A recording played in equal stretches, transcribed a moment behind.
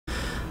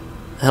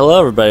Hello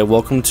everybody,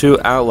 welcome to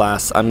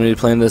Outlast. I'm going to be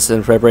playing this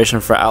in preparation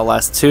for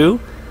Outlast 2,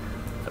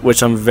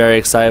 which I'm very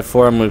excited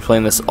for. I'm going to be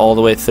playing this all the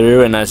way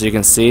through, and as you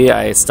can see,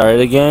 I started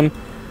a game,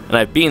 and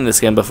I've beaten this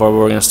game before, but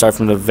we're going to start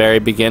from the very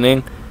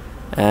beginning.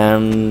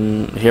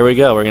 And here we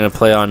go, we're going to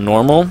play on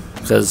normal,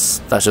 because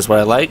that's just what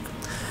I like.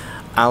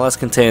 Outlast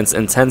contains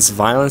intense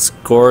violence,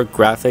 gore,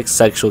 graphics,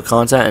 sexual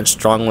content, and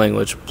strong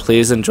language.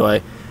 Please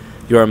enjoy.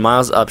 You are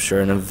Miles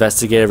Upshur, an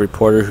investigative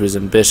reporter whose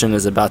ambition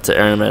is about to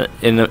earn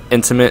an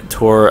intimate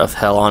tour of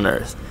hell on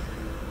Earth.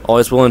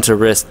 Always willing to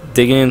risk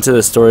digging into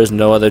the stories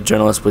no other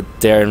journalist would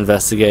dare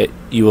investigate,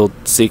 you will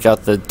seek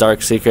out the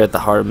dark secret at the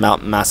heart of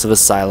Mount Massive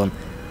Asylum.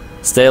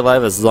 Stay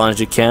alive as long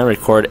as you can,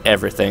 record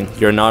everything.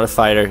 You're not a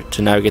fighter.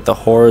 To navigate the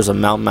horrors of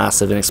Mount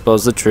Massive and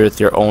expose the truth,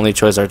 your only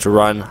choice are to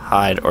run,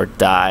 hide, or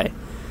die.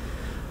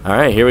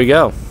 Alright, here we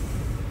go.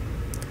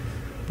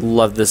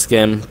 Love this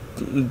game.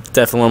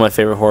 Definitely one of my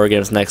favorite horror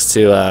games next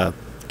to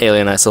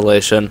Alien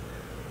Isolation.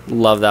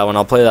 Love that one.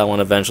 I'll play that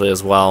one eventually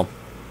as well.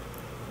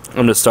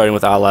 I'm just starting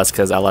with Outlast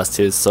because Outlast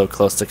 2 is so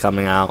close to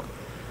coming out.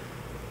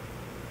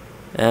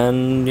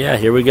 And yeah,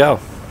 here we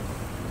go.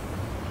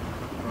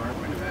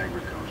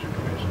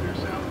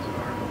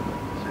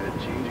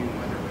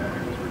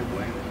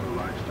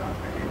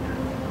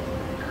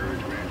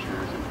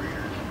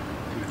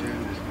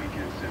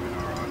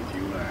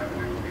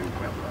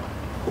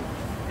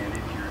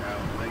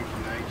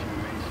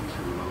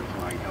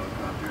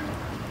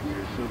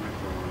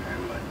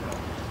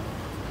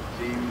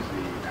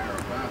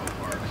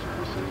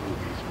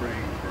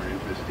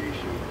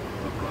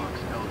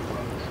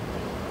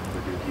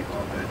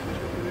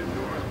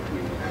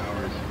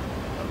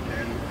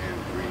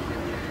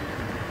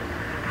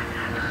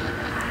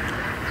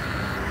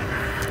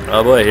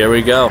 Oh boy, here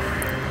we go.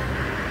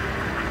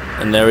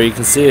 And there you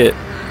can see it.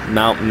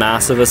 Mount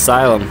Massive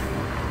Asylum.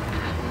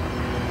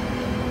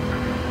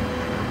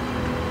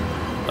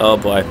 Oh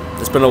boy.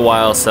 It's been a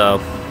while, so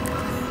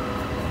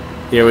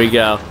here we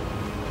go.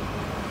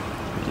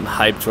 I'm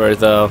hyped for it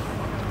though.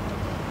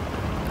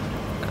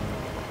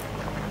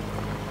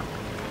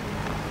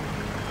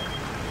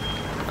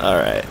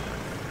 Alright.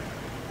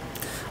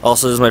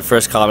 Also, this is my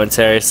first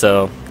commentary,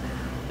 so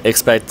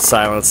expect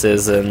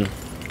silences and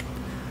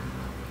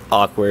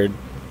awkward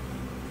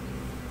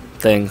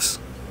things.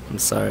 I'm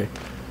sorry.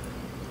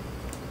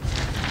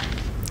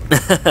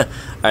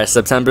 Alright,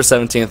 September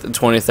 17th,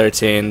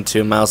 2013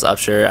 to Miles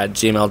Upshur at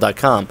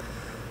gmail.com.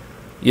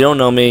 You don't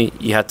know me,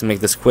 you have to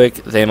make this quick.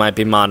 They might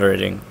be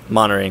monitoring.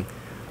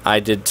 I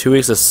did 2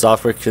 weeks of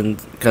software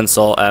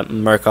consult at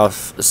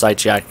Murkoff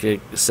Psychiatric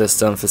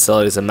System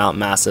facilities in Mount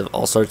Massive.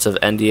 All sorts of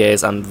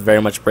NDAs I'm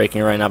very much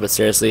breaking right now, but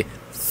seriously,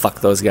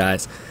 fuck those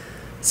guys.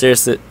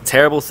 Seriously,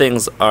 terrible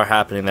things are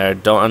happening there.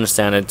 Don't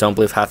understand it. Don't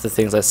believe half the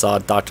things I saw.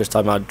 Doctors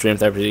talking about dream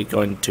therapy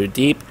going too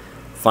deep.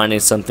 Finding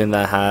something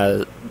that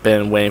has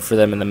been waiting for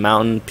them in the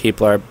mountain.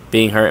 People are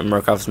being hurt and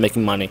Murkoff's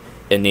making money.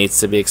 It needs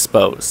to be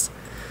exposed.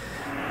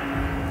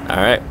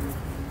 Alright.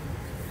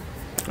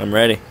 I'm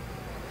ready.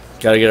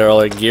 Gotta get all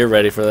our gear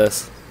ready for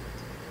this.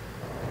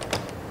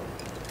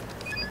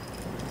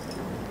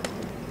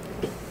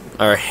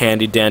 Our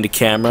handy dandy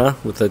camera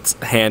with its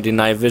handy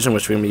night vision,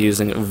 which we're going to be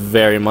using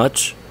very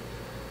much.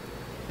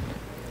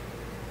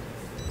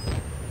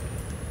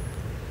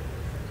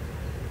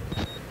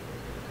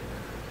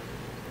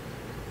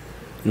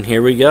 And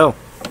here we go.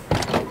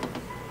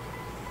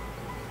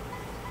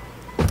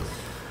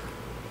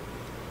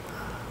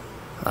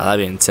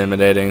 That'd be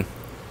intimidating.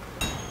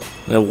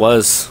 It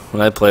was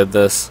when I played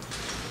this.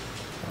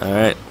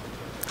 Alright.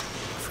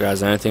 Is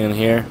there anything in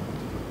here?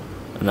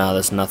 No,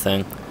 there's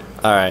nothing.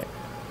 Alright.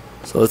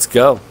 So let's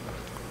go.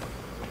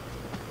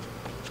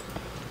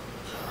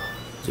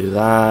 Do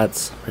that.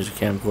 Where's your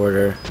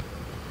camcorder?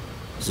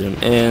 Zoom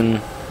in.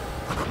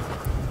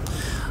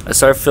 I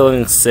started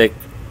feeling sick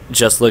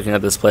just looking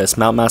at this place.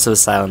 Mount Massive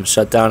Asylum,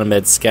 shut down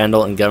amid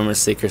scandal and government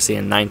secrecy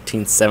in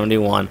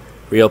 1971,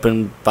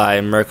 reopened by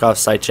Murkoff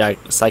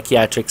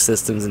Psychiatric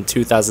Systems in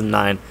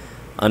 2009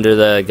 under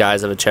the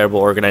guise of a charitable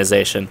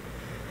organization.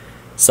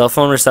 Cell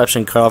phone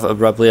reception cut off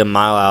abruptly a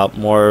mile out,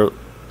 more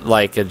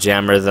like a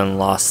jammer than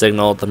lost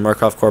signal. The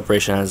Murkoff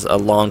Corporation has a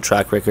long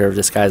track record of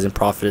disguising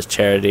profit as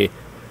charity,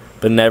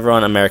 but never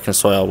on American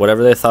soil.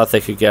 Whatever they thought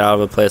they could get out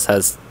of a place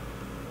has...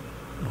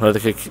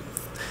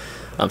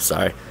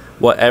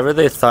 Whatever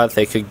they thought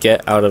they could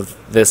get out of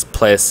this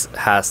place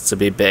has to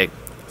be big.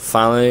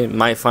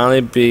 Might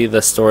finally be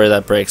the story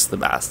that breaks the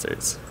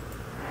bastards.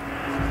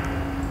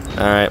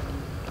 Alright.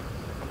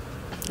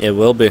 It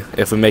will be,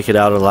 if we make it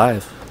out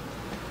alive.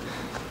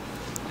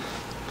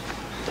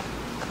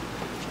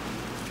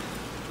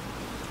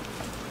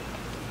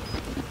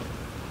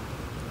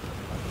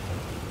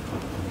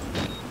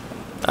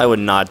 I would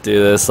not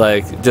do this,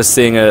 like, just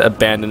seeing an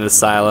abandoned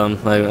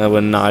asylum, like, I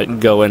would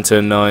not go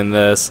into knowing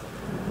this.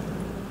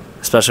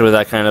 Especially with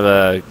that kind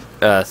of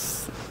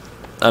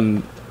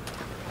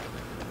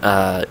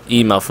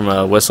email from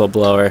a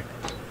whistleblower.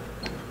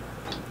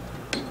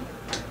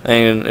 I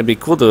mean, it'd be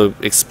cool to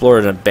explore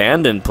an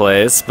abandoned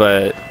place,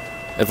 but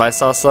if I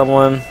saw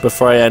someone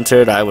before I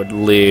entered, I would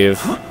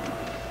leave.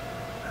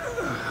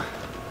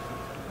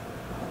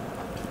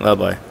 Oh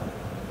boy.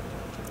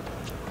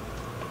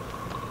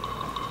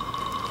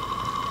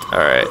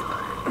 Alright.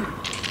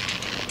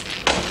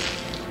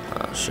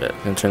 Oh shit.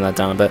 Gonna turn that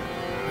down a bit.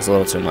 It's a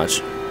little too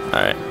much.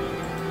 Alright.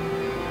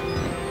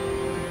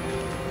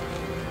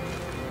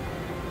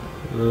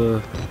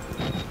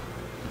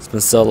 It's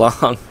been so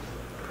long.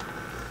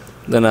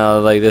 Then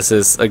like, this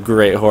is a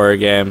great horror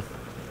game.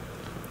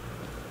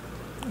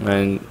 I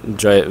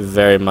enjoy it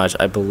very much,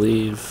 I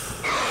believe.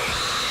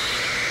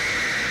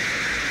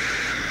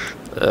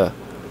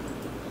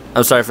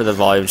 I'm sorry for the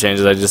volume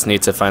changes. I just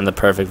need to find the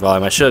perfect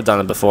volume. I should have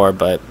done it before,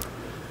 but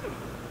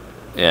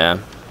yeah.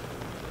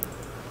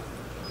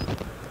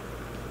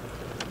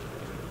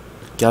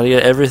 Gotta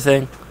get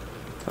everything.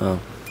 Oh,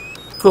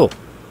 cool.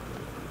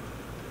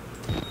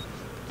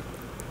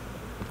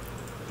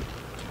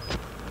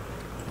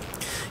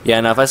 Yeah,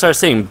 now if I start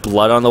seeing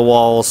blood on the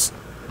walls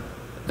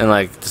and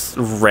like just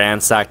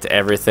ransacked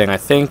everything, I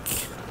think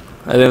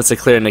it's a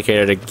clear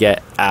indicator to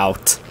get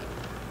out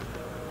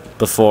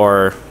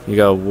before you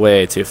go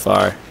way too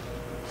far.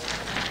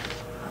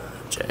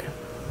 J.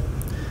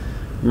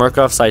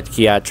 Murkoff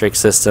Psychiatric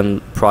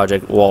System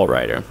Project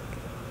Wallrider.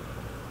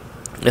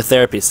 The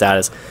therapy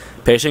status.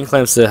 Patient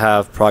claims to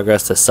have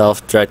progress to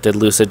self-directed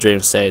lucid dream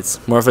states.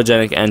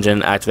 Morphogenic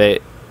engine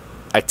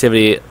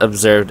activity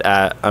observed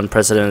at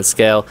unprecedented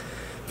scale.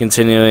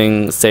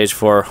 Continuing stage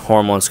 4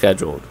 hormone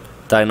scheduled.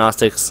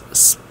 Diagnostics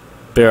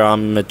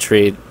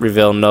spirometry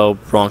reveal no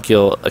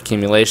bronchial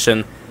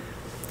accumulation.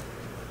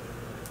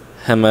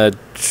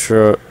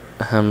 Hematocrit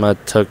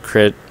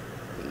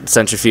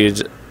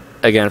centrifuge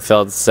again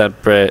failed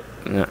separate.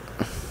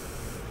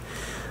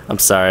 I'm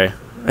sorry.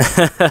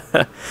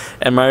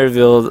 MRI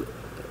revealed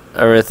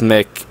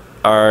arrhythmic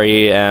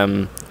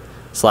REM/NREM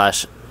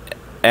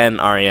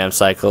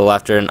cycle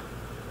after an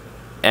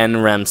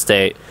NREM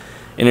state.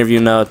 Interview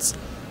notes.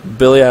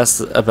 Billy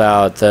asked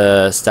about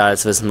the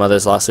status of his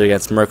mother's lawsuit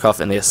against Murkoff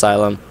in the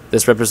asylum.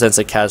 This represents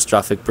a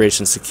catastrophic breach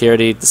in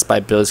security,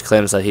 despite Billy's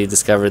claims that he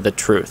discovered the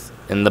truth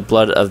in the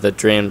blood of the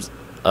dreams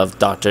of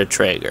Dr.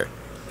 Traeger.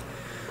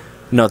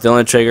 Note, the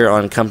only Traeger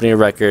on company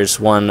records,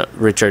 one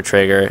Richard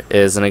Traeger,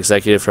 is an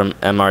executive from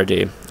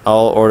MRD.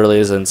 All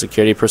orderlies and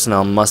security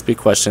personnel must be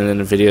questioned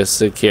and video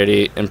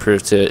security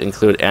improved to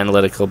include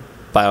analytical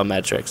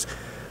biometrics.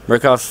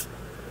 Murkoff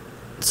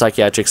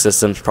Psychiatric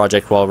Systems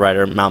Project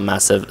Wallrider, Mount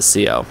Massive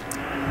CO.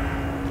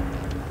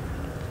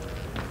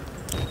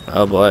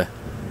 Oh boy.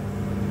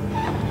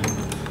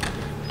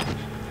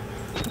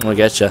 We'll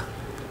get ya.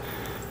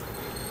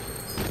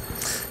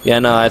 Yeah,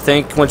 no, I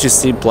think once you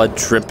see blood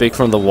dripping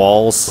from the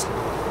walls,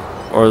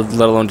 or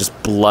let alone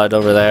just blood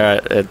over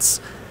there, it's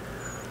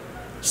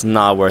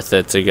not worth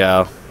it to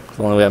go. If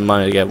only we have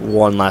money to get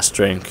one last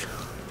drink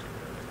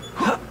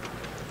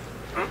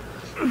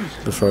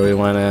before we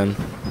went in.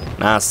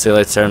 Nah, it's too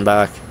late to turn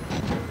back.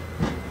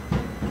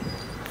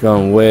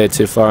 Going way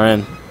too far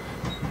in.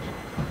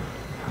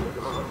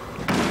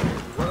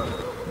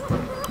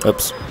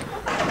 Oops.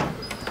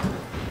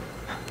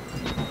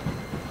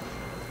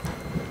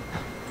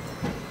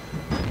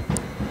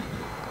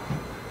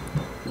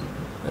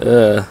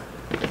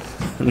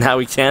 Now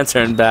we can't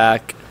turn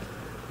back.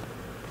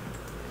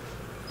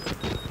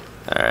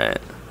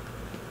 Alright.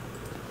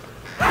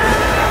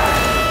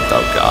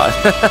 Oh god.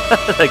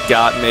 That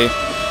got me.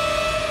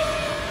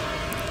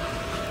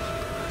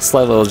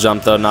 Slight little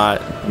jump though,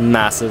 not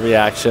massive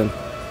reaction.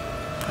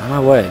 On my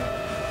way.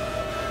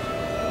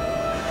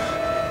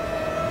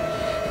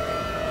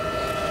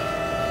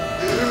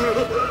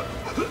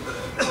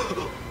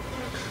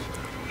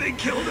 They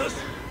killed us.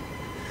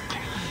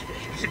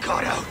 You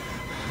got out.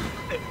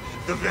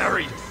 The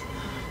variants.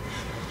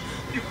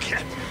 You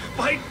can't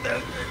fight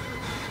them.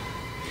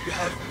 You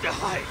have to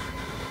hide.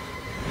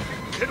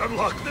 You can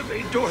unlock the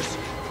main doors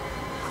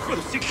for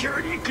the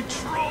security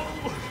control.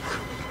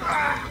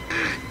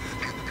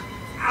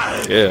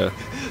 Yeah.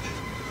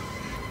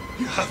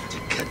 You have to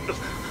get the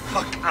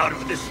fuck out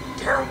of this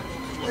terrible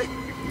place.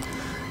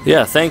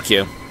 Yeah, thank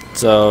you.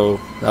 So,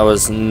 that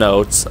was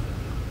notes.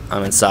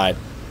 I'm inside.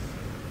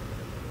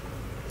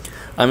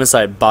 I'm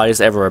inside. Bodies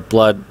everywhere.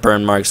 Blood,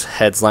 burn marks,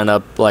 heads line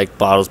up like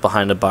bottles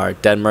behind a bar.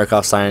 Dead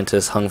Murkoff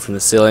scientists hung from the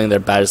ceiling. Their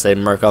badges say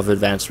Murkoff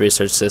Advanced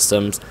Research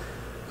Systems.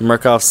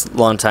 Murkoff's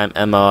longtime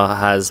MO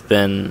has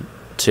been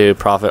to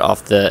profit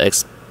off the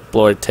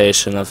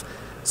exploitation of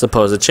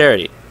supposed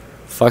charity.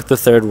 Fuck the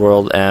third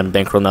world and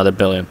bankroll another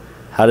billion.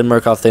 How did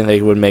Murkoff think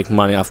they would make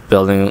money off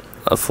building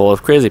full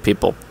of crazy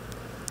people?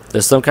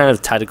 There's some kind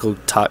of tactical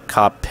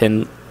cop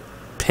pinned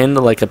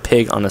like a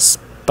pig on a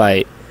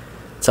spike.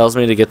 Tells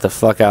me to get the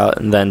fuck out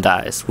and then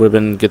dies. Would have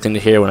been a good thing to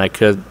hear when I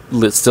could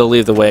still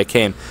leave the way I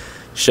came.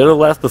 Should have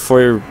left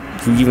before you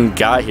even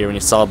got here when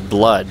you saw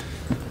blood.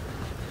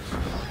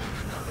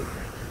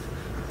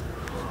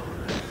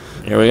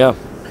 Here we go.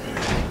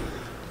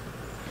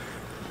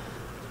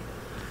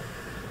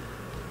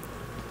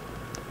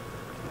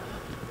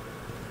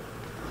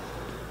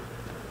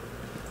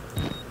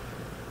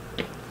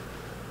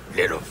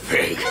 Little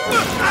pig.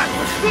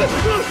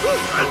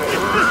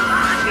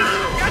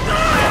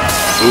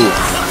 Ooh,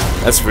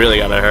 that's really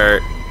gotta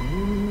hurt.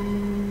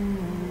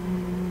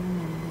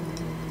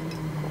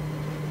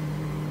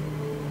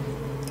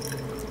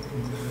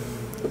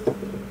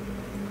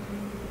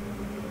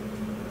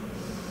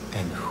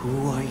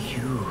 Who are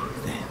you,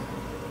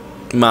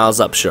 then? Miles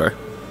Upshur.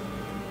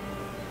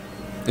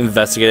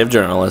 Investigative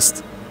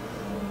journalist.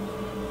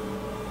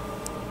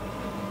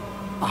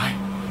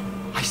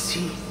 I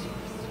see.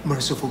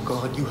 Merciful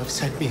God, you have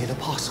sent me an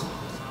apostle.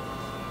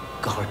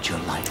 Guard your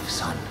life,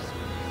 son.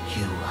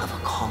 You have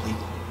a calling.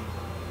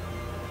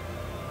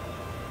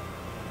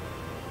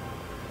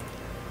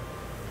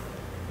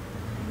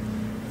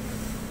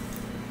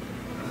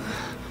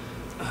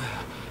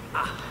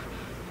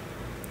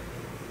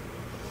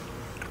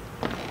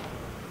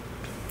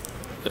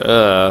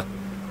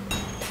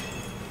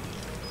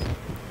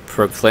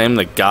 Proclaim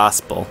the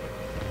gospel.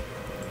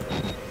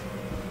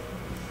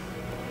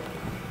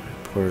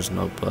 Reporter's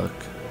notebook.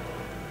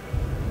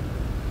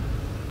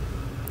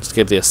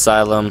 Escape the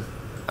asylum.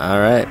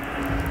 Alright.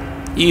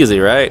 Easy,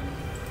 right?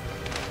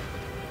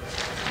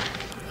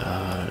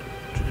 The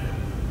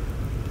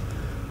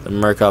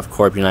Murkoff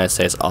Corp United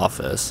States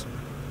office.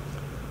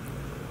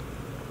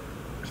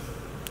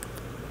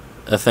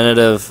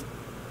 Affinities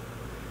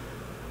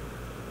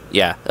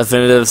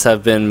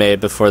have been made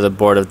before the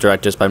board of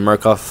directors by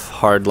Murkoff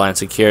Hardline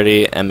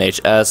Security,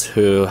 MHS,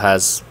 who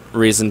has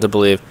reason to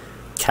believe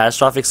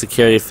catastrophic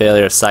security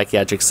failure of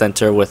psychiatric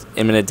center with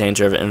imminent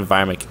danger of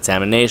environment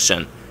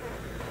contamination.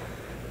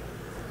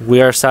 We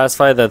are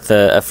satisfied that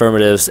the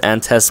affirmatives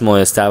and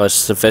testimony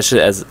established sufficient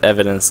as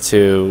evidence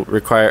to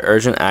require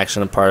urgent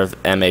action on the part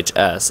of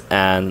MHS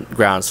and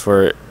grounds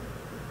for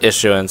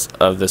issuance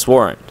of this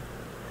warrant.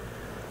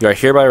 You are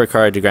hereby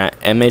required to grant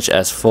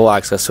MHS full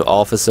access to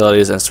all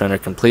facilities and surrender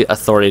complete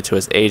authority to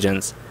its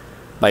agents.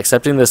 By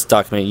accepting this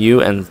document,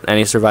 you and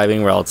any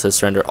surviving relatives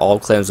surrender all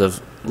claims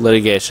of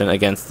litigation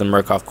against the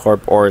Murkoff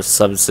Corp or its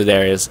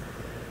subsidiaries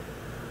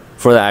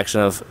for the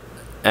action of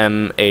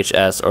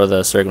MHS or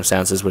the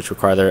circumstances which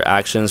require their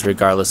actions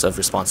regardless of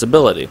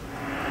responsibility.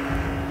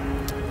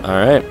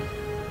 Alright.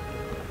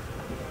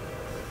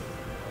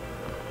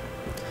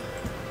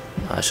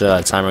 I should have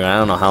had a timer going. I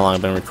don't know how long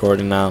I've been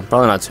recording now.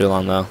 Probably not too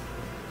long though.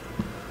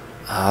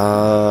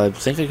 I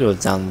think I go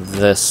down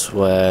this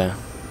way.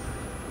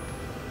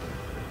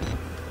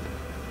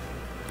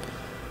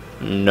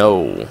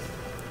 No.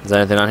 Is there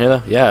anything on here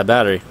though? Yeah, a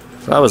battery.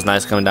 So that was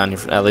nice coming down here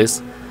at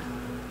least.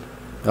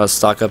 Gotta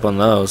stock up on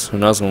those. Who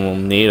knows when we'll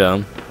need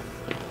them.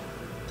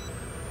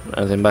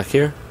 Anything back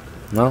here?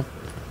 No?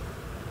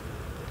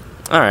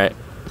 Alright.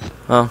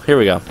 Well, here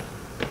we go.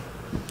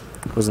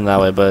 Wasn't that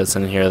way, but it's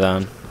in here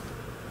then.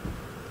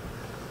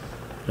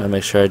 Gotta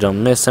make sure I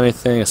don't miss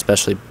anything,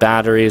 especially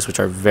batteries, which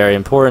are very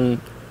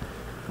important.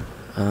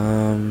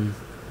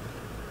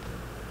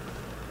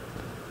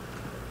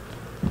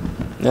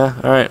 Yeah,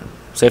 alright.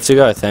 Safe to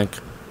go, I think.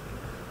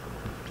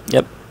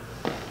 Yep.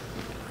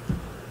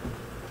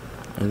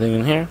 Anything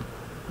in here?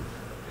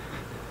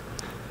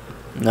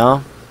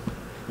 No?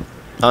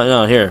 Oh,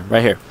 no, here.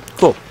 Right here.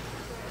 Cool.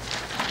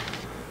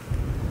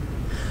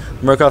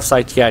 Murkoff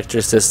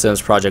Psychiatric Systems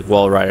Project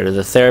Wallrider.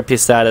 The therapy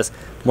status.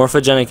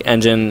 Morphogenic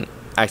engine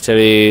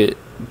activity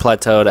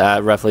plateaued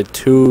at roughly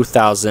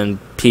 2,000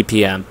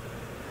 ppm.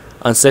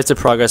 Unsafe to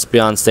progress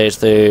beyond stage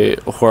 3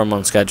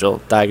 hormone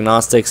schedule.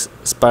 Diagnostics.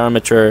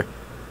 Spirometry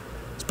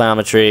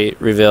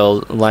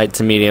revealed light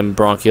to medium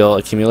bronchial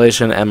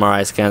accumulation.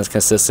 MRI scans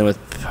consistent with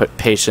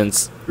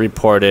patients'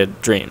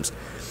 reported dreams.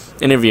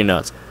 Interview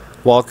notes.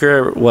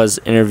 Walker was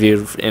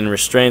interviewed in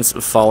restraints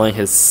following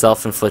his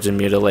self-inflicted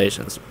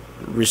mutilations.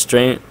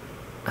 Restraint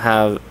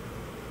have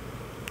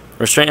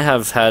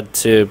had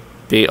to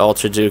be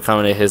altered to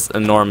accommodate his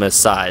enormous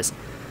size.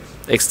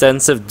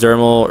 Extensive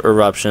dermal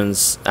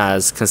eruptions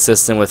as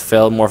consistent with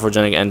failed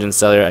morphogenic engine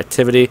cellular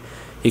activity.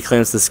 He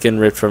claims the skin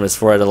ripped from his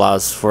forehead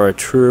allows for a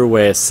truer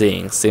way of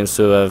seeing. Seems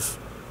to have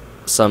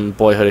some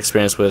boyhood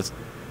experience with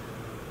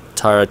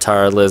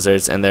Tara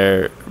lizards and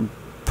their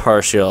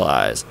partial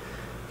eyes.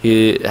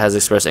 He has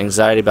expressed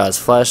anxiety about his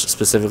flesh,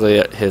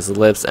 specifically his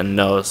lips and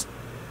nose.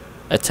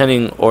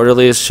 Attending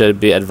orderlies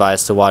should be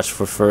advised to watch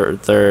for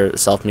further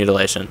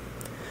self-mutilation.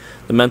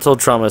 The mental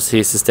traumas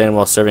he sustained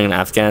while serving in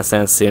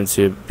Afghanistan seem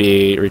to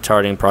be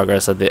retarding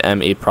progress of the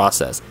ME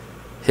process.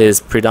 His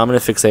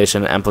predominant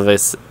fixation,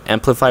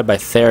 amplified by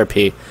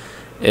therapy,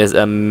 is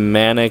a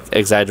manic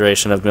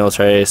exaggeration of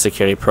military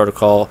security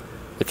protocol.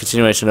 The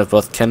continuation of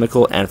both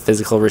chemical and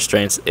physical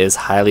restraints is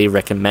highly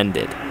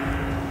recommended.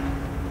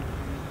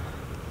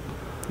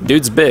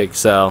 Dude's big,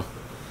 so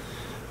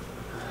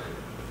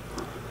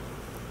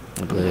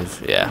I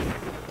believe, yeah.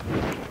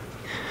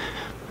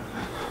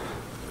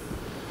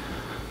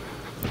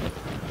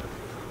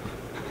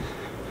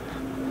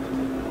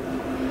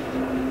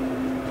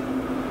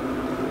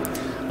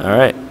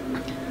 Alright.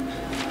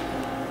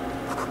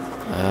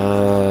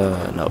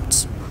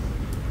 Notes.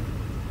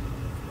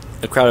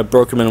 A crowd of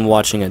broken men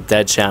watching a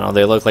dead channel.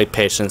 They look like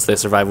patients. They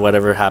survive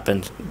whatever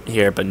happened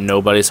here, but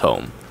nobody's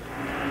home.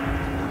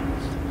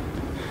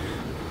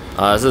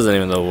 This isn't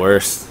even the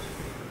worst.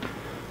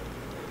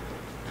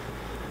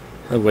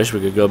 I wish we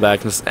could go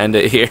back and just end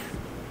it here.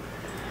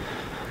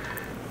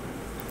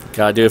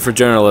 Gotta do it for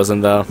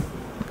journalism, though.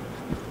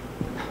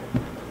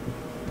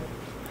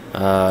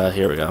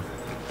 Here we go.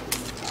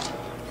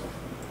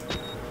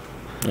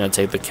 I'm gonna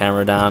take the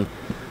camera down.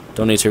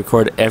 Don't need to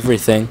record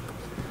everything.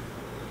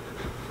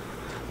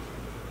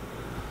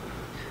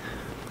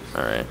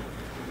 Alright.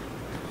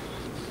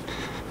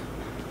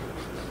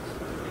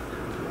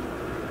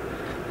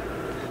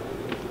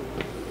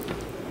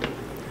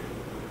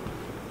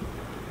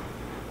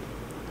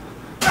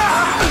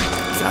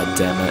 God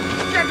damn it.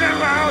 Get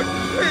him out!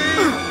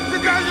 Please! The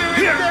guys are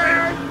in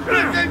there!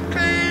 Listen,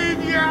 clean!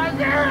 Yeah,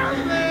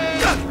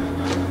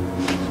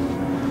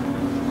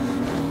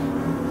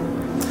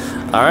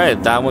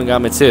 Alright, that one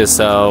got me too.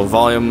 So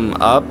volume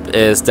up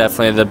is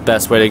definitely the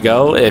best way to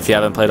go if you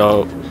haven't played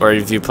or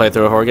if you played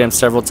through a horror game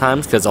several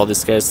times, because all these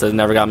scares that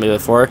never got me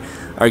before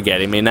are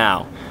getting me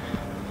now.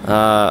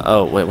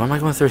 Oh wait, why am I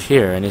going through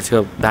here? I need to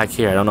go back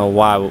here. I don't know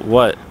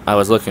what I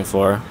was looking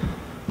for.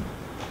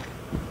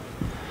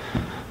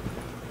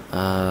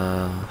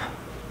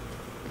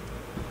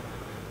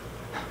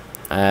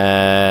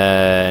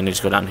 I need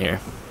to go down here.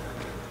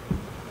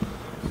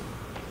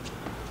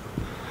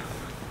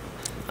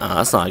 Oh,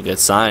 that's not a good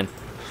sign.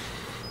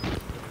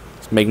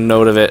 Let's make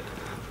note of it.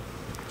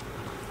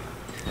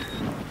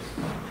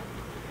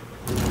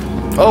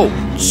 Oh,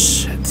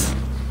 shit.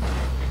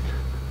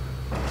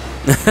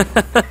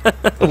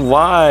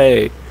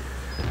 Why?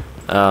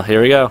 Oh,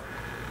 here we go.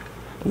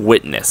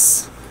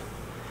 Witness.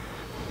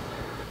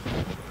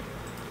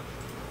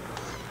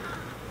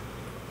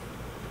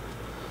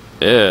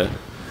 Ew.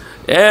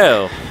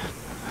 Ew.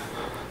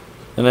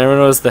 I never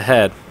noticed the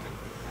head.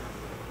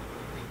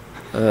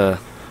 Ugh.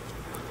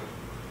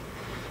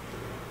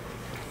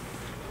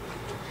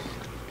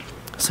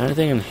 Is there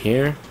anything in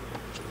here?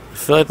 I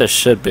feel like there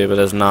should be, but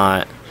there's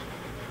not.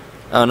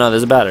 Oh no,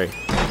 there's a battery.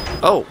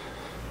 Oh!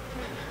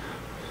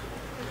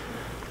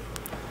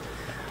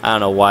 I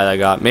don't know why that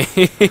got me.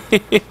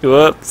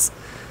 Whoops.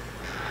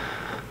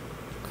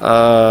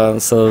 I'm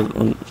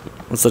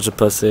such a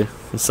pussy.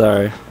 I'm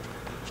sorry.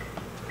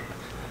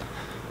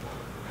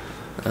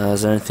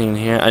 Is there anything in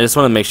here? I just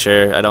want to make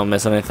sure I don't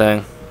miss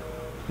anything.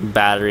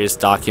 Batteries,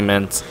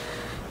 documents.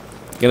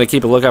 Gonna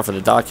keep a lookout for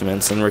the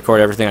documents and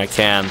record everything I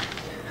can.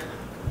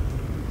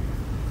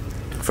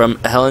 From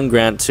Helen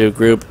Grant to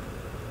Group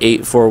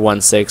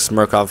 8416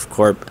 Murkoff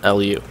Corp.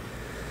 LU.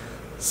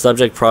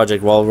 Subject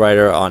Project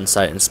Wallrider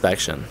on-site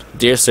inspection.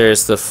 Dear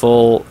Sirs, the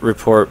full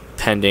report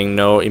pending.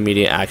 No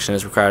immediate action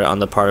is required on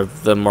the part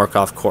of the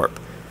Murkoff Corp.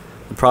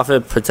 The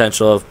profit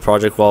potential of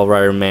Project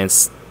Wallrider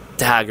remains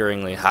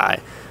staggeringly high.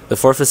 The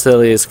four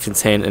facilities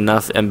contain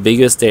enough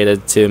ambiguous data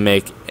to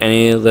make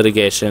any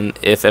litigation,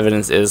 if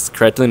evidence is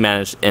correctly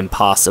managed,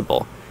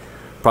 impossible.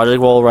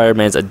 Project Wallrider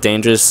remains a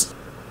dangerous...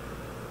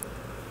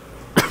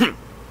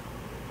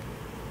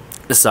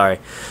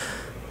 Project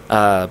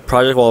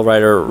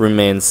Wallrider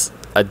remains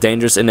a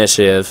dangerous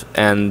initiative,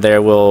 and there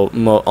will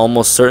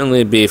almost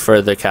certainly be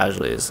further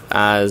casualties.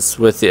 As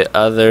with the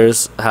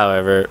others,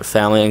 however,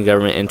 family and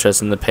government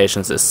interest in the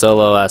patients is so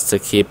low as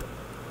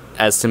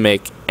to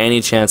make any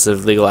chance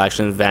of legal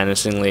action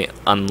vanishingly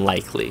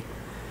unlikely.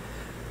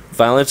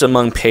 Violence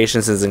among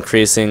patients is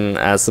increasing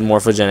as the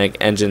morphogenic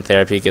engine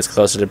therapy gets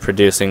closer to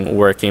producing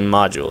working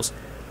modules,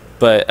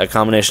 but a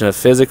combination of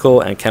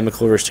physical and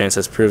chemical restraints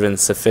has proven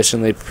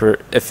sufficiently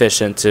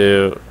efficient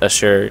to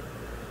assure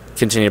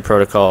continued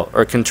protocol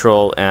or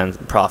control and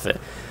profit.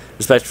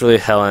 Respectfully,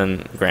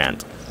 Helen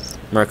Grant,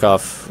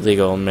 Murkoff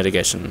Legal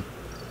Mitigation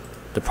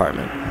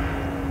Department.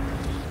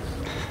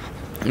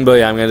 But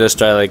yeah, I'm gonna just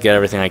try to like get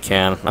everything I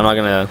can. I'm not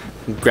gonna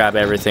grab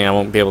everything. I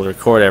won't be able to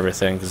record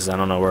everything because I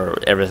don't know where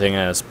everything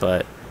is,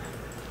 but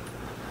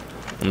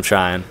I'm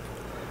trying.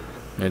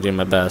 I'm gonna do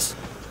my best.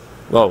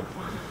 Whoa.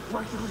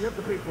 Why should we have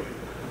to pay for it?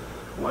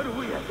 Why do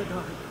we have to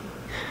die?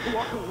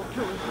 Walker will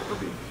kill us for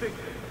being sick.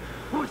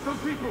 Who are some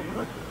people?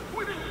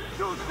 We didn't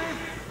choose this.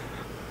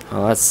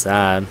 Oh, that's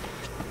sad.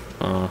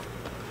 Oh.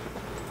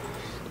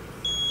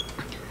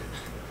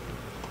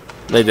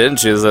 They didn't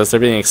choose this. They're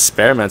being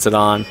experimented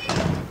on.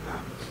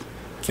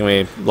 Can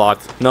we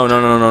lock? No.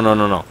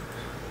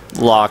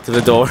 Lock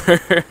the door.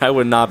 I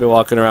would not be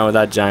walking around with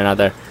that giant out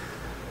there.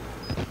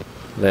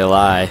 They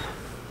lie.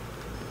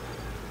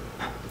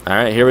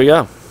 Alright, here we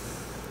go.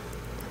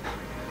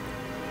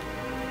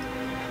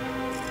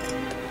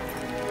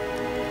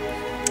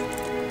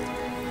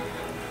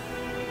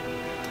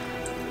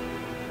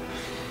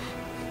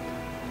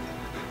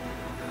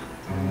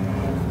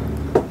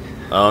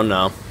 Oh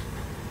no.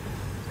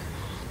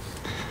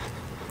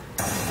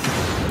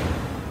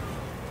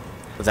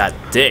 That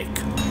dick.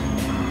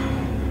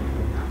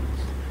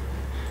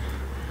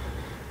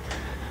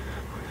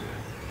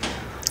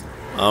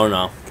 Oh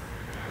no.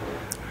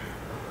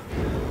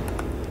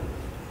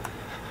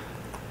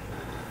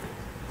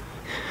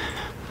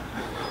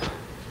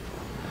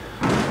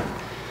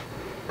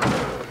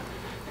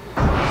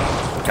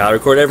 Gotta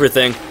record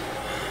everything.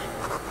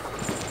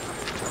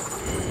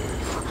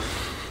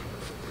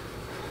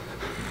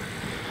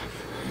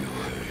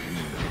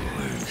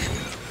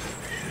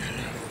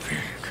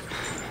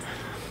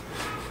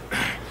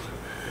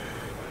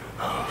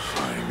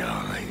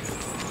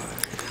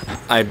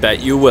 I bet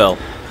you will.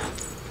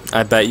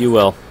 I bet you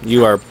will.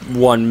 You are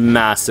one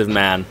massive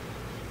man.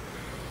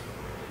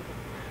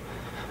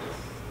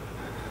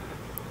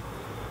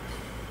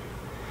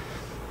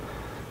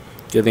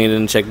 Good thing I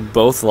didn't check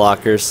both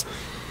lockers.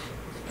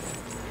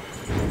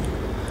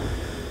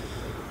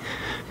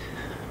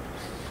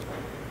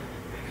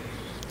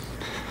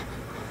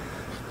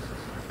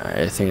 Alright,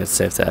 I think it's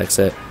safe to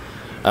exit.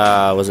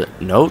 Was it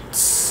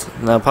notes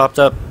that popped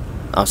up?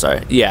 Oh,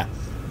 sorry. Yeah.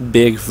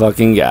 Big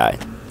fucking guy.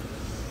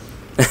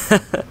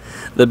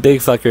 The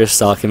big fucker is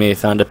stalking me.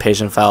 Found a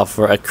patient file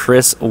for a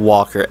Chris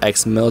Walker,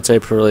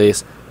 ex-military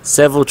police,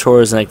 several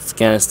tours in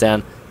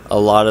Afghanistan. A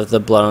lot of the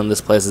blood on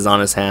this place is on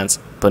his hands,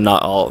 but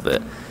not all of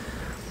it.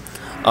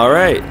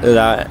 Alright,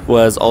 that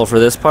was all for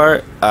this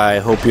part. I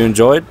hope you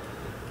enjoyed.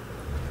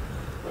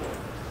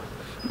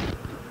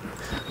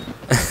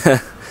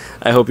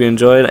 I hope you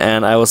enjoyed,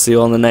 and I will see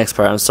you on the next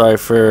part. I'm sorry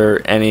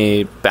for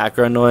any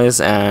background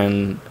noise,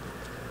 and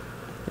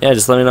yeah,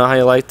 just let me know how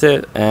you liked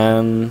it,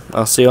 and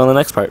I'll see you on the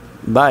next part.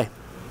 Bye.